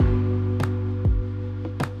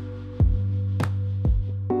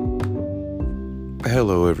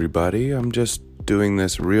Hello, everybody. I'm just doing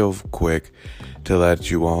this real quick to let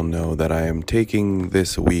you all know that I am taking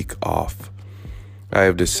this week off. I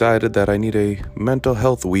have decided that I need a mental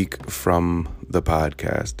health week from the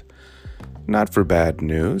podcast. Not for bad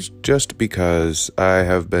news, just because I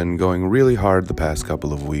have been going really hard the past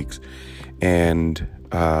couple of weeks, and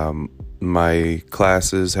my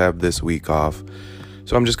classes have this week off.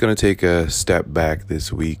 So I'm just going to take a step back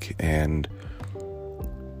this week and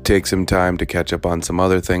take some time to catch up on some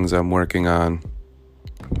other things I'm working on,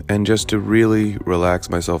 and just to really relax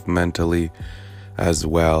myself mentally as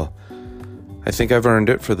well. I think I've earned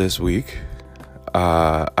it for this week.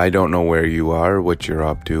 I don't know where you are, what you're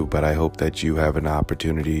up to, but I hope that you have an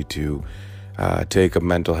opportunity to take a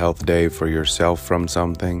mental health day for yourself from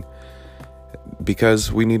something,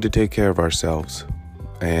 because we need to take care of ourselves.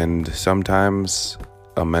 And sometimes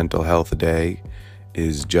a mental health day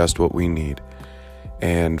is just what we need.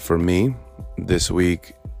 And for me, this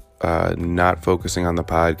week, not focusing on the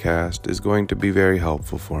podcast is going to be very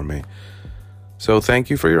helpful for me. So thank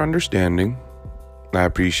you for your understanding. I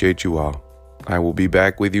appreciate you all. I will be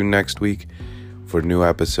back with you next week for new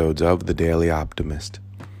episodes of The Daily Optimist.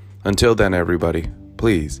 Until then, everybody,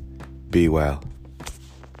 please be well.